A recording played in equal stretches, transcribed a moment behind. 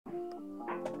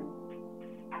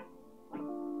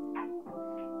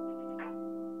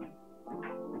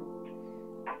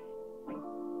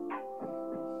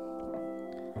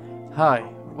Hi,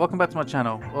 welcome back to my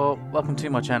channel, or welcome to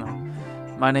my channel.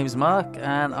 My name is Mark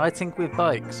and I tinker with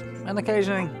bikes, and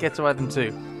occasionally get to ride them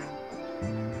too.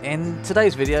 In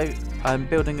today's video, I'm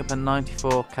building up a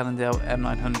 94 Cannondale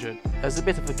M900 as a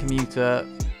bit of a commuter,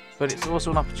 but it's also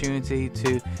an opportunity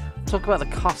to talk about the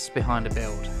costs behind a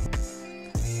build.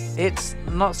 It's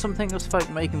not something us folk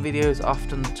making videos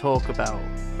often talk about,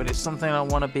 but it's something I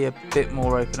want to be a bit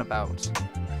more open about.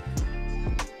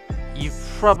 You've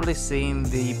probably seen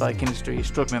the bike industry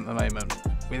struggling at the moment,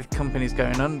 with companies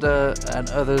going under and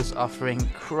others offering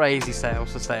crazy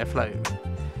sales to stay afloat.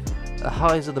 The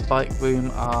highs of the bike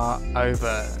boom are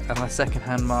over and the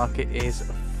second-hand market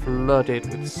is flooded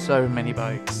with so many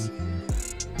bikes.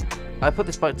 I put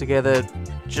this bike together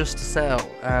just to sell,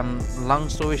 and long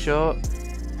story short,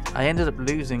 I ended up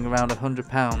losing around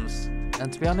 £100,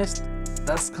 and to be honest,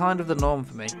 that's kind of the norm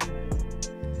for me.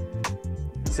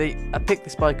 See, I picked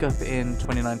this bike up in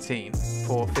 2019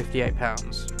 for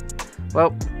 £58.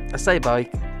 Well, I say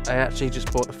bike, I actually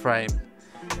just bought the frame.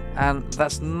 And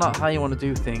that's not how you want to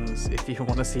do things if you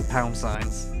want to see pound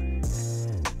signs.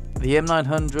 The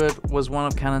M900 was one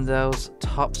of Cannondale's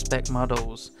top spec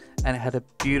models, and it had a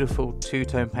beautiful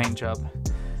two-tone paint job,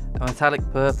 a metallic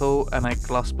purple and a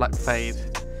gloss black fade.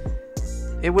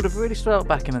 It would have really stood out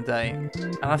back in the day,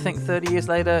 and I think 30 years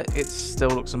later it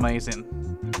still looks amazing,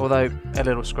 although a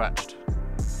little scratched.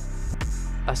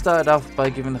 I started off by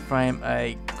giving the frame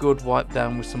a good wipe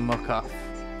down with some muck off,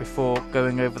 before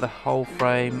going over the whole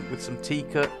frame with some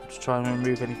T-cut to try and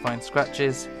remove any fine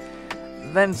scratches,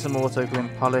 then some auto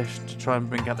glint polish to try and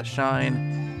bring out the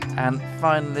shine, and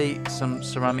finally some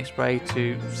ceramic spray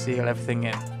to seal everything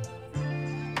in.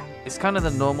 It's kind of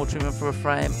the normal treatment for a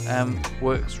frame and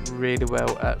works really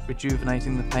well at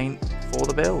rejuvenating the paint for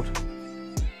the build.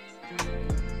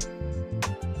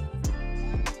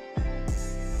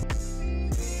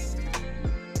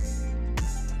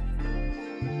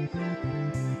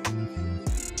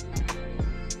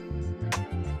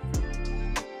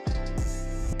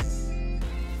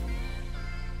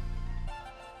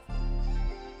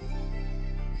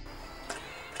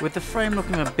 With the frame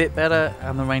looking a bit better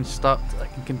and the range stopped, I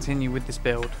can continue with this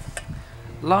build.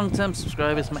 Long-term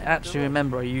subscribers may actually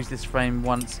remember I used this frame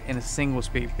once in a single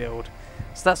speed build,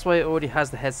 so that's why it already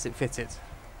has the headset fitted.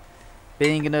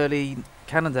 Being an early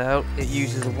Cannondale, it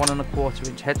uses a 1¼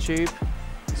 inch head tube,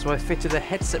 so I fitted a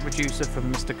headset reducer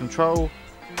from Mr. Control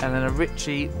and then a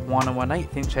Ritchey 1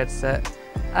 1/8 inch headset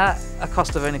at a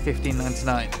cost of only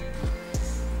 $15.99.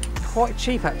 Quite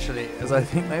cheap actually, as I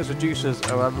think those reducers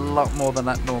are a lot more than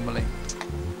that normally.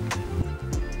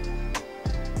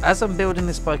 As I'm building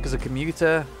this bike as a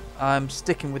commuter, I'm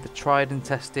sticking with the tried and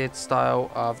tested style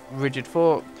of rigid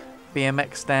fork,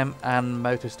 BMX Stem and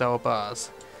motor style bars,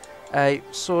 a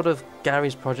sort of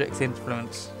garage project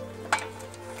influence.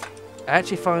 I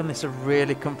actually find this a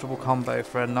really comfortable combo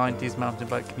for a 90s mountain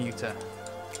bike commuter.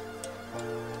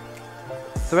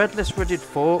 Threadless rigid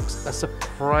forks are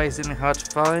surprisingly hard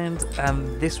to find,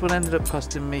 and this one ended up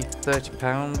costing me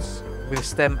 £30, with the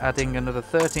stem adding another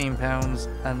 £13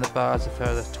 and the bars a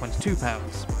further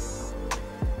 £22.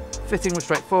 Fitting was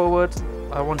straightforward.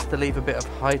 I wanted to leave a bit of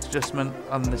height adjustment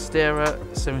on the steerer,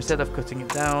 so instead of cutting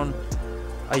it down,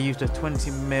 I used a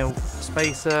 20mm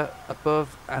spacer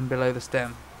above and below the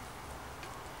stem.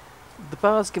 The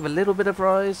bars give a little bit of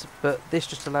rise, but this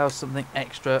just allows something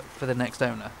extra for the next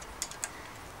owner.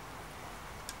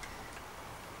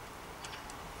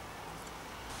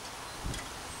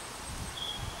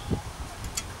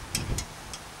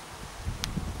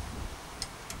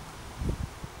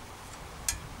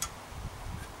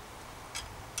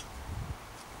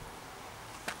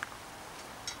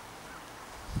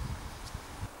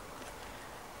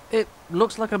 It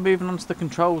looks like I'm moving on to the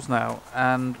controls now,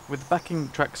 and with the backing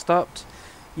track stopped,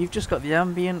 you've just got the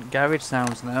ambient garage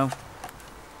sounds now.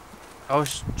 I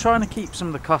was trying to keep some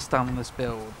of the costs down on this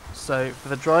build, so for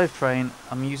the drivetrain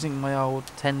I'm using my old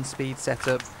 10-speed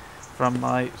setup from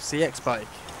my CX bike,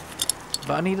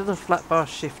 but I needed a flat bar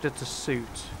shifter to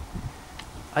suit.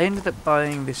 I ended up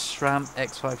buying this SRAM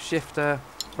X5 shifter,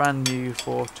 brand new,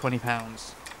 for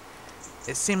 £20.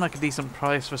 It seemed like a decent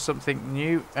price for something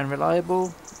new and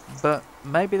reliable, but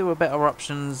maybe there were better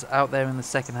options out there in the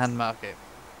second-hand market.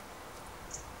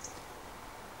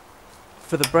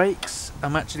 For the brakes,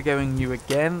 I'm actually going new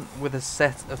again with a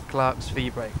set of Clark's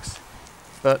V-brakes,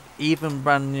 but even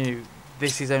brand new,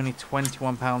 this is only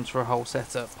 £21 for a whole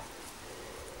setup.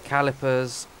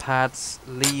 Calipers, pads,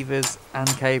 levers and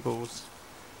cables.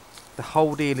 The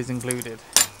whole deal is included.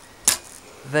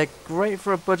 They're great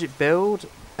for a budget build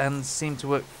and seem to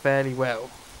work fairly well.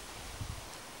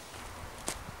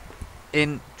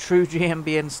 In true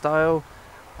GMBN style,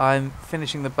 I'm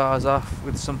finishing the bars off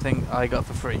with something I got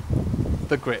for free.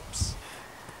 The grips.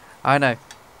 I know,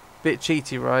 bit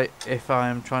cheaty, right, if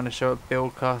I'm trying to show up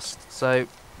build cost, so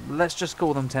let's just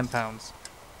call them £10.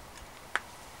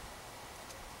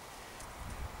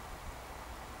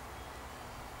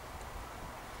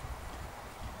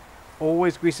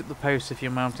 Always grease up the posts if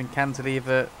you're mounting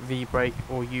cantilever, V-brake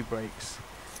or U-brakes.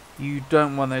 You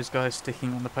don't want those guys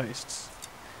sticking on the posts.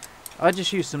 I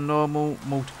just use some normal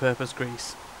multi-purpose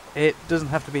grease. It doesn't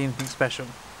have to be anything special.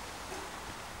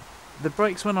 The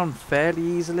brakes went on fairly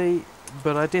easily,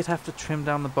 but I did have to trim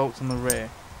down the bolts on the rear.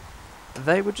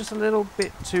 They were just a little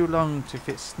bit too long to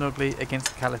fit snugly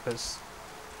against the calipers.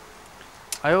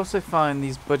 I also find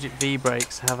these budget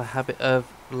V-brakes have a habit of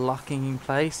locking in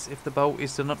place if the bolt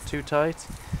is done up too tight.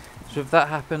 So if that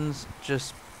happens,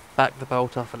 just back the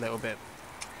bolt off a little bit.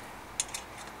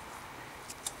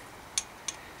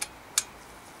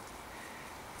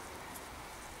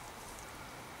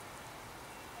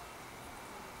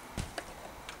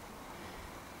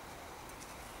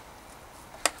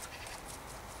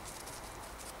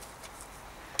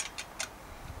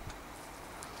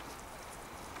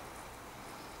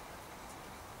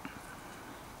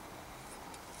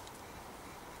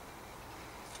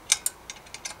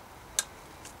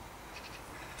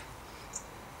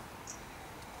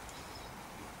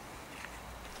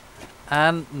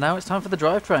 And now it's time for the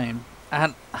drivetrain,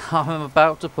 and I'm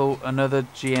about to pull another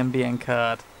GMBN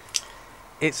card.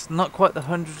 It's not quite the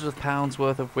hundreds of pounds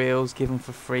worth of wheels given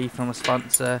for free from a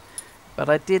sponsor, but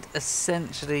I did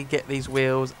essentially get these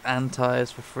wheels and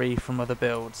tyres for free from other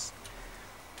builds.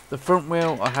 The front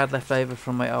wheel I had left over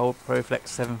from my old Proflex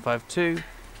 752,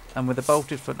 and with a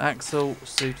bolted front axle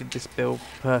suited this build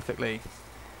perfectly.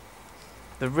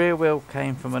 The rear wheel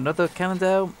came from another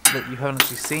Cannondale that you haven't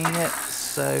actually seen yet,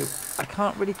 so I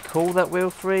can't really call that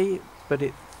wheel free, but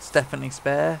it's definitely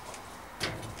spare.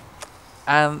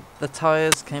 And the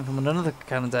tyres came from another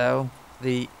Cannondale,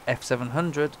 the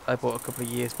F700 I bought a couple of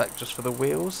years back just for the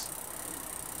wheels.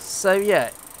 So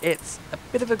yeah, it's a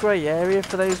bit of a grey area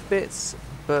for those bits,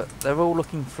 but they're all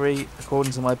looking free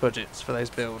according to my budgets for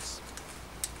those builds.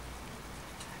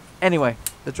 Anyway,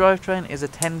 the drivetrain is a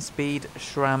 10-speed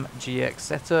SRAM GX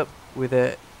setup with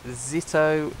a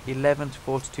Zito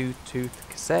 11-42 tooth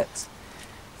cassette.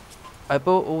 I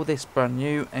bought all this brand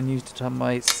new and used it on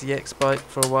my CX bike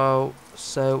for a while,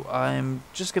 so I'm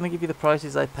just going to give you the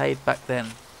prices I paid back then.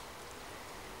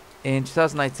 In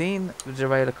 2018, the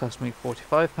derailleur cost me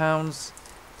 £45,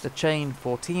 the chain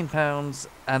 £14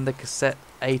 and the cassette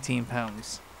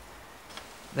 £18.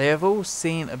 They have all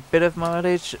seen a bit of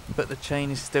mileage, but the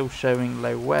chain is still showing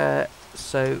low wear,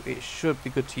 so it should be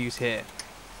good to use here.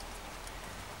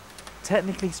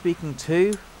 Technically speaking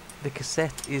too, the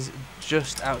cassette is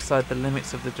just outside the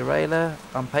limits of the derailleur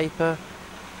on paper,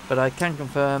 but I can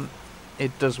confirm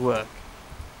it does work.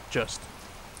 Just.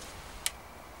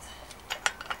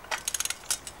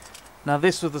 Now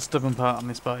this was the stubborn part on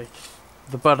this bike,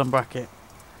 the bottom bracket.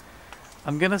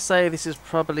 I'm gonna say this is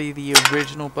probably the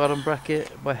original bottom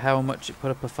bracket by how much it put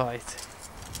up a fight.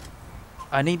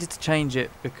 I needed to change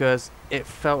it because it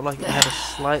felt like it had a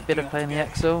slight bit of play in the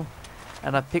axle,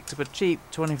 and I picked up a cheap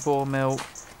 24mm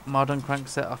modern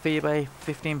crankset off eBay,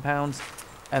 £15,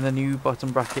 and the new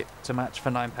bottom bracket to match for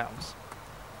 £9.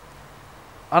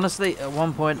 Honestly, at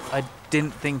one point I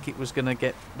didn't think it was gonna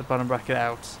get the bottom bracket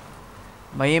out.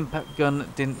 My impact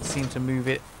gun didn't seem to move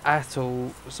it at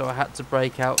all, so I had to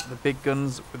break out the big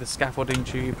guns with a scaffolding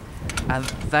tube, and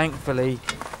thankfully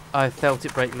I felt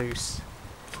it break loose.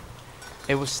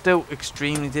 It was still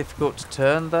extremely difficult to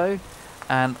turn though,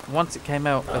 and once it came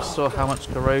out I saw how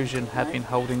much corrosion had been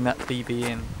holding that BB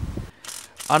in.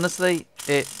 Honestly,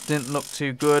 it didn't look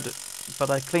too good, but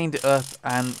I cleaned it up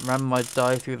and ran my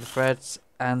die through the threads,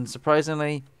 and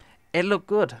surprisingly, it looked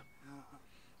good.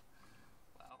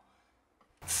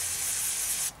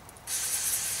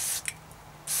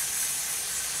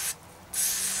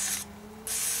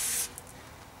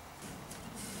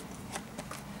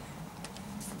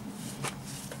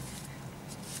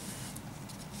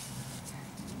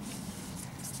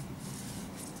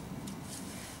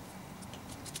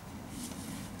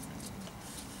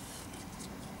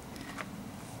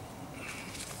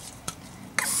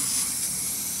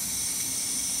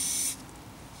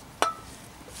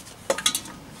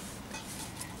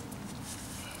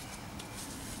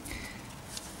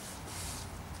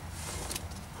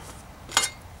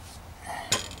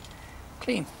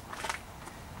 Clean.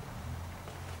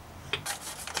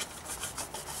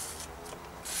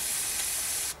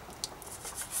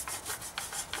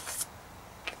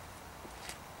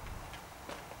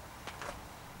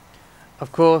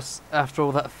 Of course, after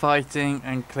all that fighting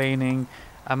and cleaning,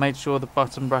 I made sure the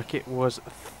bottom bracket was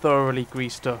thoroughly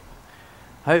greased up.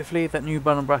 Hopefully that new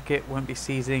bottom bracket won't be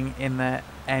seizing in there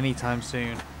anytime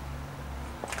soon.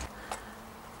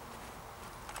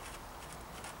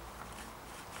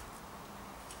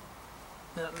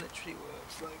 That literally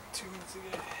works like 2 minutes ago.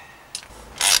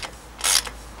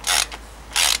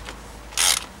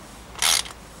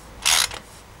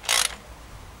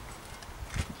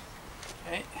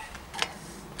 Okay.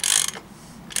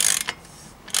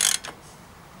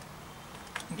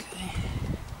 Okay.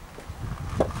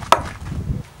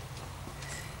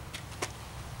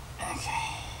 Okay.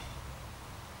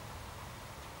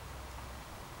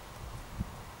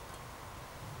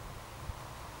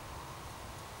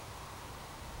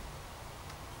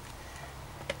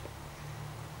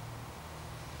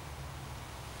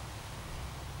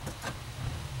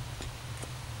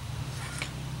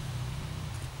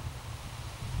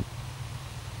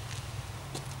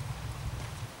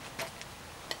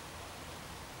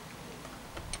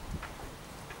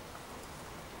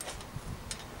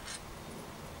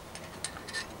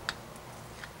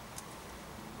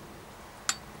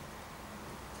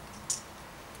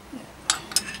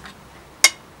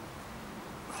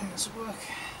 I think this will work.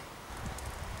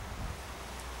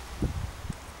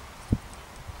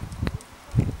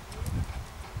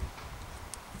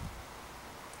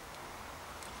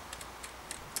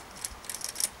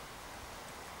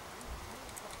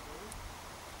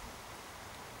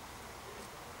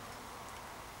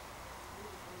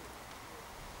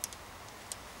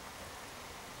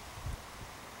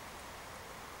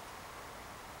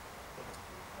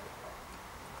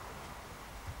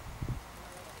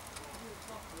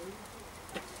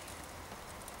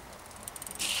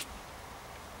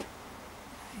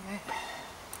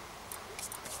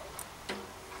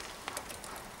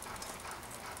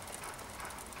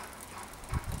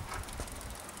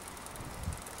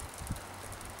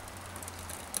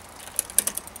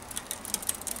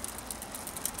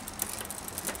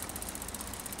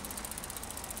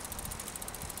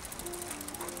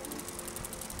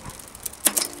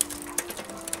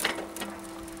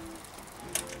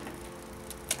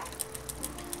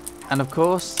 And of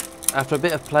course, after a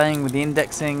bit of playing with the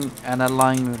indexing and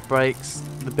aligning with brakes,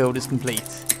 the build is complete.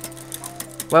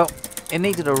 Well, it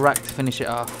needed a rack to finish it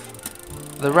off.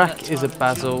 The rack is a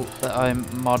Basel that I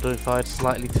modified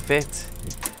slightly to fit.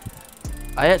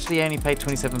 I actually only paid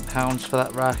 £27 for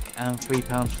that rack and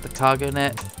 £3 for the cargo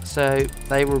net, so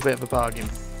they were a bit of a bargain.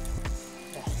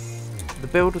 The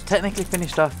build was technically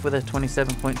finished off with a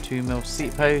 27.2mm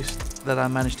seat post that I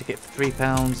managed to get for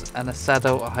 £3 and a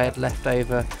saddle I had left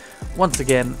over once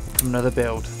again from another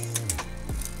build.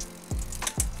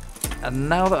 And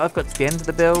now that I've got to the end of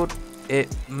the build,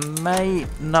 it may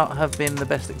not have been the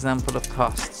best example of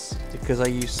costs because I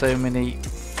used so many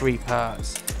free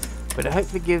parts, but it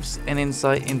hopefully gives an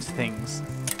insight into things.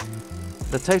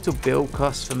 The total build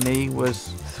cost for me was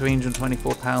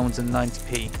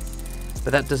 £324.90p,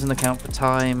 but that doesn't account for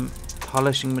time,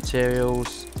 polishing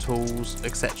materials, tools,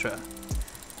 etc.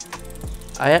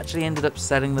 I actually ended up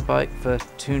selling the bike for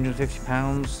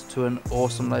 £250 to an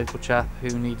awesome local chap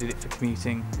who needed it for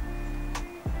commuting.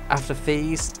 After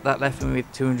fees, that left me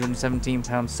with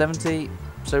 £217.70,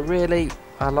 so really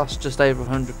I lost just over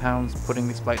 £100 putting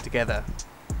this bike together.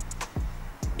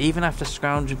 Even after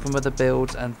scrounging from other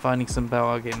builds and finding some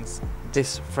bargains,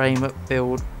 this frame up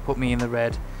build put me in the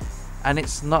red, and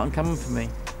it's not uncommon for me.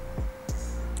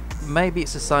 Maybe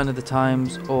it's a sign of the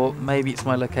times, or maybe it's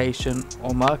my location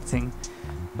or marketing,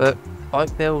 but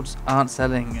bike builds aren't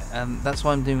selling, and that's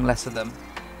why I'm doing less of them.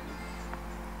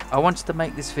 I wanted to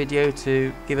make this video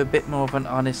to give a bit more of an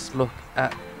honest look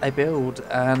at a build,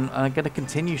 and I'm going to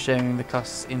continue sharing the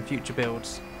costs in future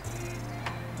builds.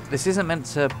 This isn't meant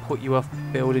to put you off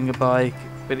building a bike,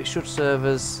 but it should serve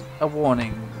as a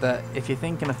warning that if you're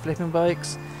thinking of flipping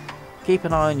bikes, keep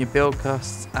an eye on your build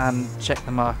costs and check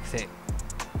the market.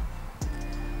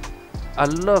 I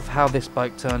love how this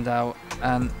bike turned out,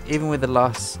 and even with the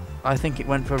loss, I think it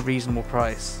went for a reasonable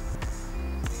price.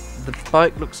 The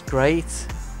bike looks great,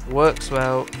 works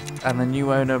well, and the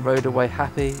new owner rode away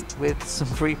happy with some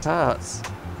free parts.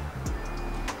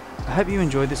 I hope you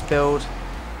enjoyed this build.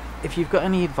 If you've got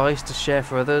any advice to share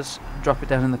for others, drop it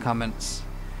down in the comments.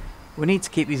 We need to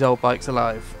keep these old bikes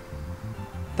alive.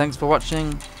 Thanks for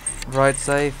watching, ride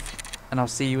safe, and I'll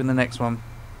see you in the next one.